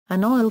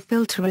An oil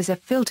filter is a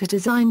filter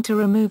designed to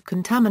remove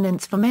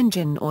contaminants from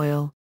engine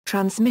oil,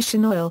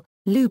 transmission oil,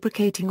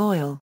 lubricating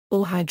oil,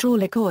 or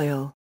hydraulic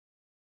oil.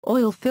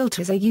 Oil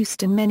filters are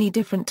used in many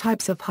different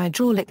types of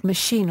hydraulic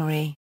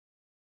machinery.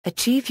 A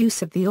chief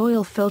use of the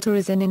oil filter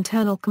is in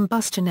internal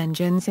combustion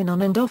engines in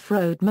on- and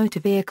off-road motor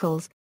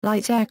vehicles,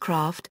 light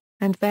aircraft,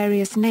 and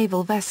various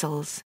naval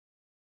vessels.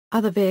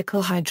 Other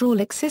vehicle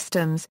hydraulic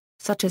systems,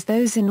 such as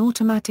those in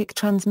automatic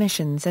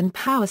transmissions and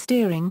power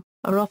steering,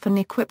 are often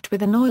equipped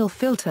with an oil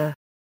filter.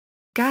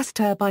 Gas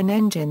turbine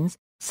engines,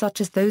 such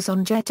as those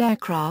on jet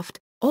aircraft,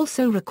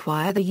 also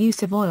require the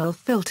use of oil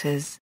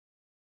filters.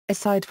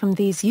 Aside from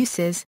these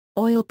uses,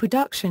 oil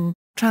production,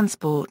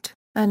 transport,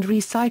 and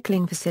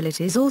recycling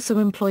facilities also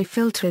employ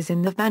filters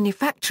in the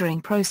manufacturing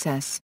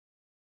process.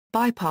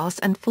 Bypass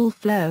and full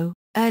flow,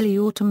 early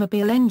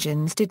automobile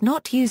engines did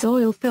not use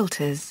oil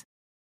filters.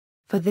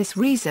 For this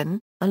reason,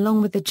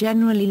 along with the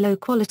generally low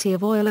quality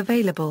of oil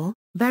available,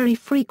 very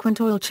frequent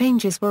oil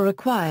changes were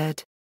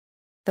required.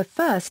 The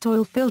first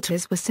oil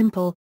filters were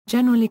simple,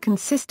 generally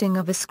consisting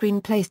of a screen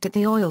placed at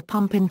the oil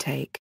pump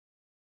intake.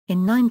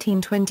 In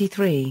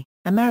 1923,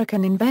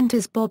 American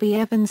inventors Bobby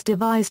Evans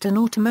devised an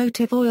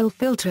automotive oil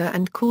filter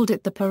and called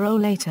it the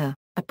perolator,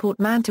 a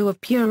portmanteau of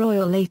pure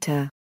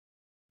oilator.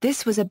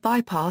 This was a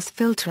bypass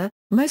filter.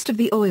 Most of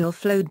the oil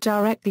flowed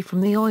directly from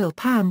the oil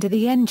pan to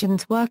the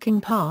engine's working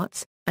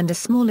parts, and a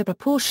smaller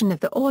proportion of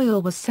the oil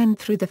was sent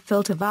through the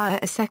filter via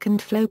a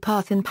second flow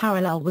path in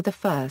parallel with the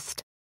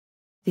first.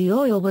 The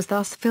oil was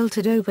thus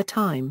filtered over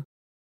time.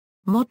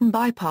 Modern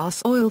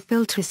bypass oil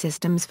filter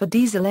systems for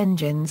diesel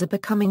engines are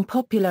becoming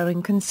popular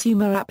in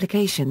consumer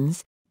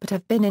applications, but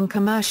have been in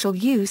commercial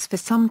use for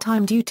some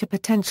time due to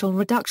potential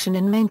reduction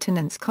in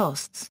maintenance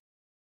costs.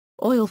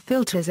 Oil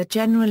filters are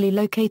generally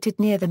located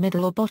near the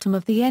middle or bottom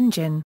of the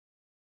engine.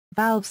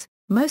 Valves.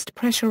 Most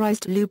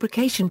pressurized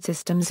lubrication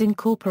systems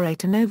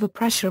incorporate an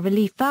overpressure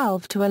relief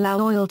valve to allow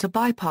oil to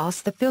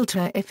bypass the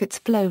filter if its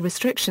flow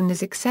restriction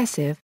is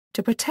excessive,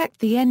 to protect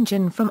the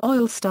engine from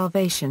oil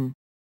starvation.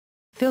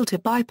 Filter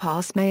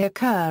bypass may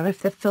occur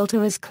if the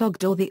filter is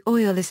clogged or the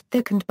oil is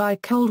thickened by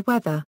cold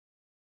weather.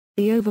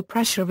 The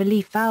overpressure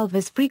relief valve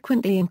is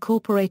frequently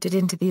incorporated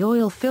into the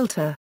oil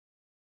filter.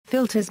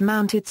 Filters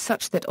mounted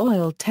such that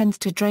oil tends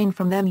to drain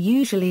from them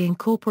usually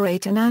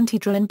incorporate an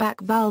anti-drain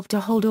back valve to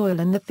hold oil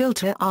in the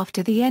filter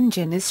after the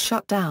engine is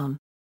shut down.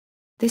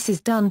 This is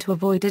done to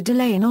avoid a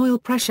delay in oil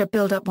pressure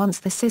buildup once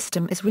the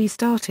system is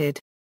restarted.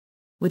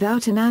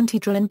 Without an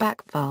anti-drain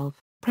back valve,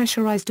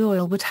 pressurized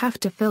oil would have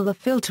to fill the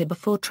filter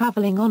before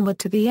traveling onward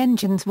to the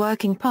engine's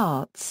working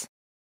parts.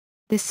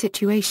 This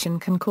situation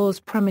can cause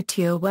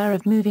premature wear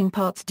of moving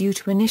parts due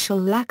to initial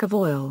lack of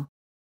oil.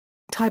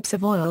 Types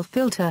of oil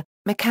filter.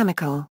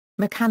 Mechanical.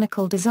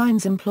 Mechanical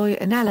designs employ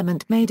an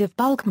element made of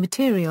bulk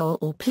material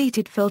or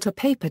pleated filter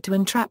paper to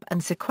entrap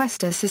and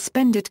sequester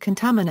suspended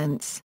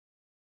contaminants.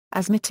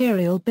 As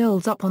material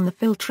builds up on the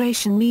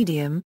filtration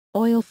medium,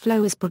 oil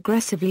flow is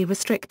progressively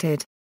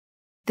restricted.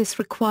 This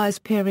requires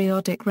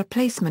periodic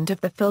replacement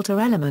of the filter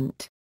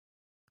element.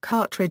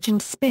 Cartridge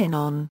and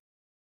spin-on.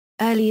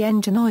 Early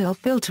engine oil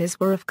filters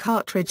were of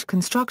cartridge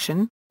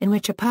construction, in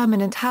which a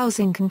permanent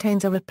housing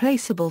contains a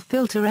replaceable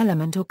filter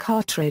element or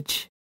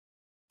cartridge.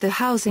 The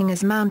housing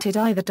is mounted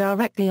either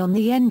directly on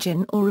the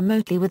engine or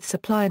remotely with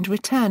supply and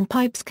return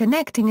pipes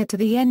connecting it to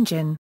the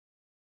engine.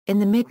 In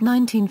the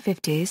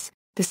mid-1950s,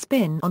 the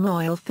spin-on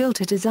oil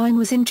filter design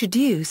was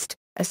introduced,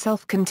 a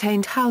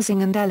self-contained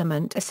housing and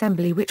element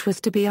assembly which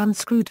was to be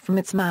unscrewed from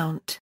its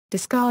mount,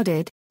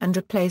 discarded, and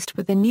replaced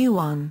with a new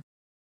one.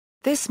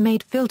 This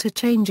made filter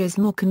changes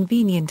more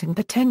convenient and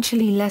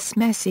potentially less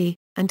messy,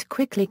 and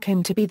quickly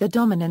came to be the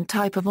dominant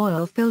type of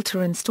oil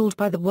filter installed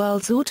by the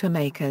world's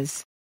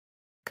automakers.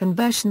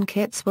 Conversion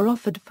kits were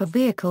offered for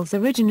vehicles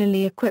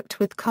originally equipped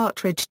with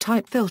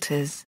cartridge-type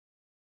filters.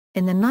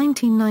 In the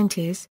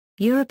 1990s,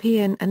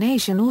 European and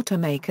Asian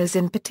automakers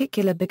in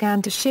particular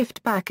began to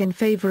shift back in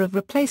favor of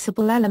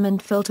replaceable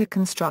element filter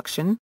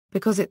construction,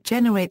 because it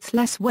generates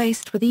less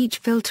waste with each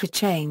filter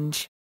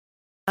change.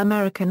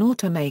 American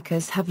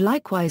automakers have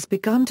likewise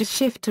begun to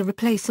shift to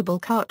replaceable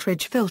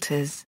cartridge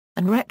filters,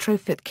 and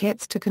retrofit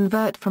kits to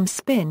convert from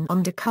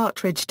spin-on to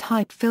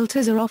cartridge-type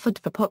filters are offered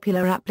for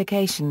popular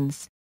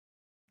applications.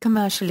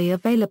 Commercially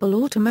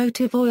available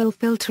automotive oil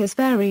filters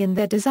vary in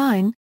their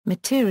design,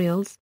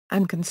 materials,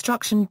 and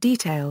construction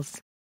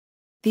details.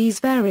 These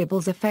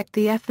variables affect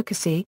the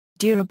efficacy,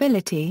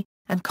 durability,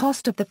 and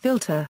cost of the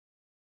filter.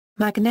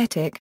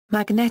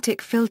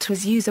 Magnetic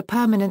filters use a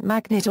permanent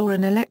magnet or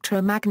an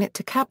electromagnet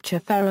to capture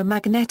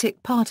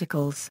ferromagnetic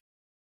particles.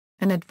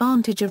 An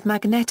advantage of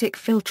magnetic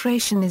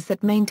filtration is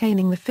that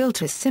maintaining the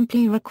filter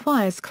simply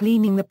requires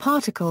cleaning the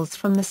particles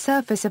from the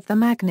surface of the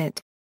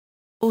magnet.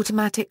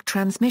 Automatic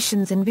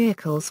transmissions in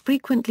vehicles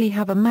frequently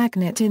have a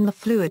magnet in the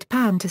fluid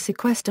pan to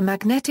sequester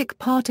magnetic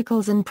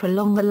particles and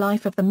prolong the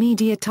life of the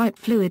media-type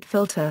fluid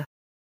filter.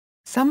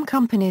 Some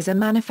companies are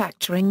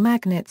manufacturing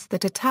magnets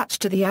that attach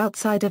to the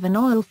outside of an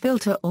oil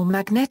filter or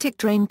magnetic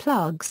drain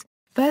plugs,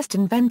 first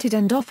invented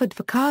and offered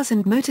for cars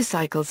and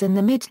motorcycles in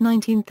the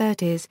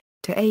mid-1930s,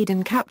 to aid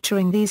in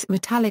capturing these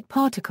metallic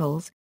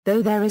particles,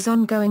 though there is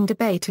ongoing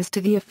debate as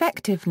to the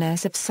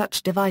effectiveness of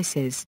such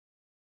devices.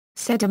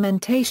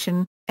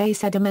 Sedimentation. A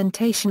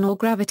sedimentation or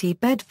gravity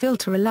bed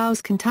filter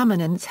allows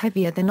contaminants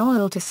heavier than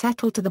oil to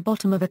settle to the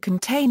bottom of a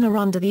container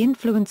under the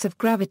influence of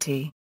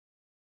gravity.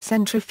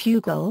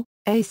 Centrifugal.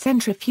 A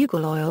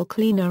centrifugal oil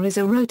cleaner is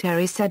a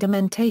rotary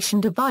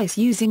sedimentation device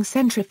using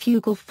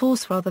centrifugal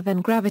force rather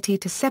than gravity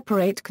to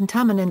separate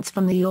contaminants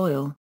from the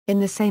oil, in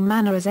the same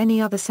manner as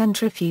any other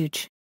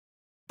centrifuge.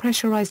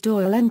 Pressurized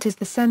oil enters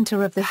the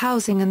center of the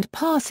housing and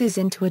passes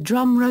into a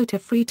drum rotor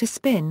free to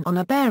spin on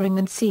a bearing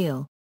and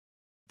seal.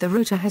 The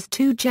rotor has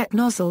two jet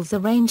nozzles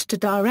arranged to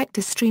direct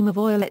a stream of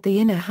oil at the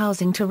inner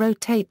housing to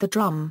rotate the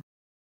drum.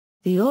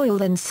 The oil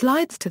then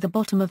slides to the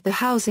bottom of the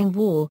housing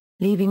wall,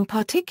 leaving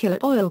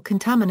particulate oil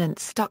contaminants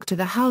stuck to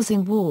the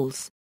housing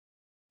walls.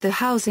 The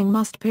housing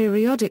must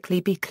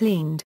periodically be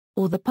cleaned,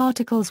 or the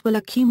particles will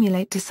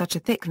accumulate to such a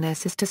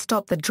thickness as to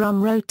stop the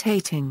drum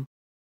rotating.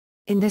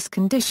 In this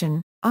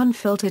condition,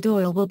 unfiltered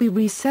oil will be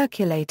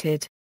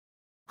recirculated.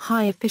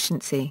 High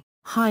efficiency.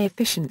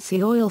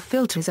 High-efficiency oil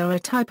filters are a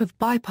type of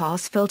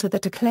bypass filter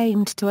that are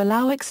claimed to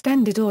allow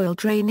extended oil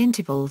drain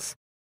intervals.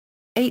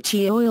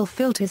 HE oil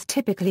filters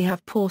typically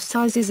have pore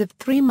sizes of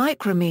 3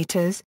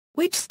 micrometers,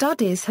 which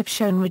studies have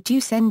shown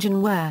reduce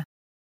engine wear.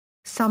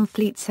 Some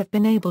fleets have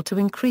been able to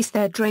increase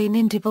their drain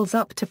intervals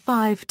up to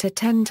 5 to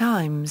 10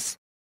 times.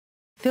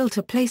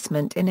 Filter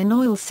placement in an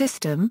oil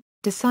system.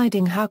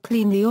 Deciding how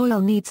clean the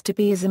oil needs to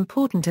be is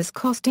important as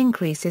cost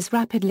increases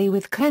rapidly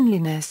with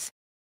cleanliness.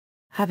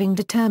 Having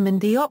determined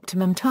the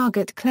optimum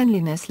target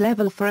cleanliness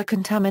level for a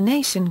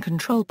contamination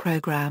control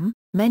program,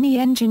 many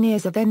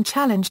engineers are then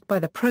challenged by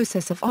the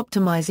process of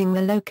optimizing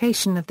the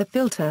location of the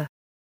filter.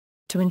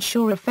 To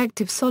ensure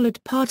effective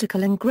solid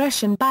particle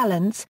ingression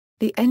balance,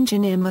 the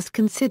engineer must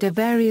consider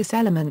various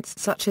elements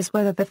such as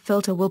whether the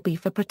filter will be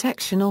for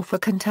protection or for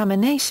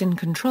contamination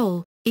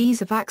control,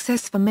 ease of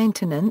access for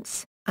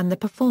maintenance, and the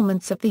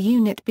performance of the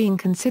unit being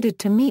considered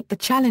to meet the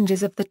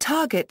challenges of the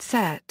target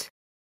set.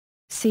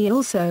 See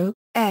also,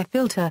 air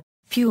filter,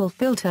 fuel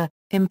filter,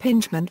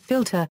 impingement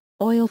filter,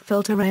 oil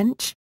filter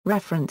wrench.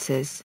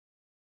 References.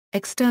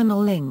 External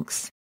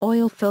links,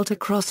 oil filter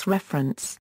cross-reference.